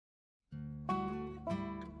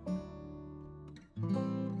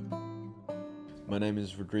My name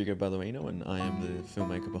is Rodrigo Ballerino and I am the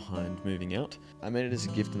filmmaker behind Moving Out. I made it as a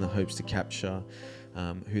gift in the hopes to capture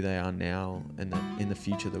who they are now, and that in the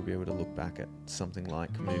future they'll be able to look back at something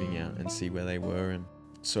like Moving Out and see where they were. And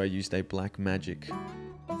so I used a Blackmagic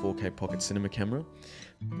 4K pocket cinema camera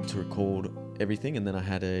to record everything, and then I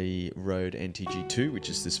had a Rode NTG2, which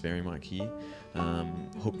is this very mic here,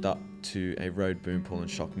 hooked up to a Rode boom pull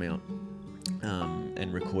and shock mount,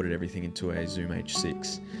 and recorded everything into a Zoom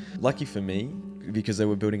H6. Lucky for me, because they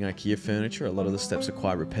were building IKEA furniture, a lot of the steps are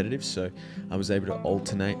quite repetitive, so I was able to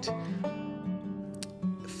alternate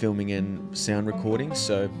filming and sound recording.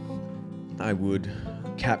 So I would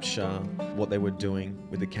capture what they were doing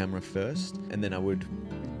with the camera first, and then I would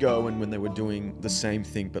go, and when they were doing the same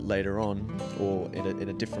thing but later on, or in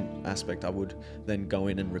a different aspect, I would then go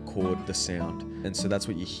in and record the sound. And so that's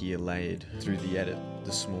what you hear layered through the edit,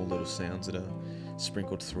 the small little sounds that are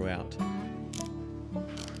sprinkled throughout.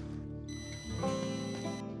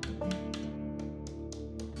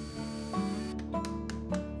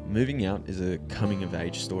 Moving Out is a coming of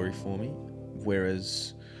age story for me,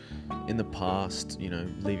 whereas in the past,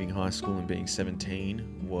 leaving high school and being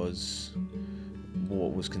 17 was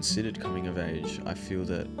what was considered coming of age. I feel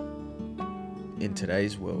that in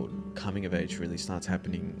today's world, coming of age really starts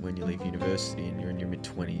happening when you leave university and you're in your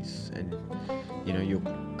mid-20s, and you're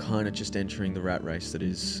kind of just entering the rat race that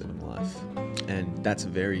is life. And that's a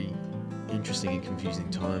very interesting and confusing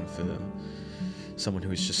time for someone who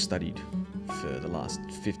has just studied for the last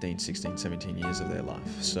 15, 16, 17 years of their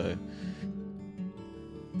life. So,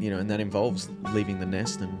 and that involves leaving the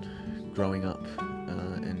nest and growing up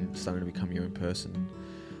and starting to become your own person.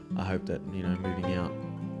 I hope that, Moving Out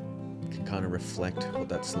can kind of reflect what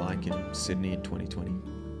that's like in Sydney in 2020.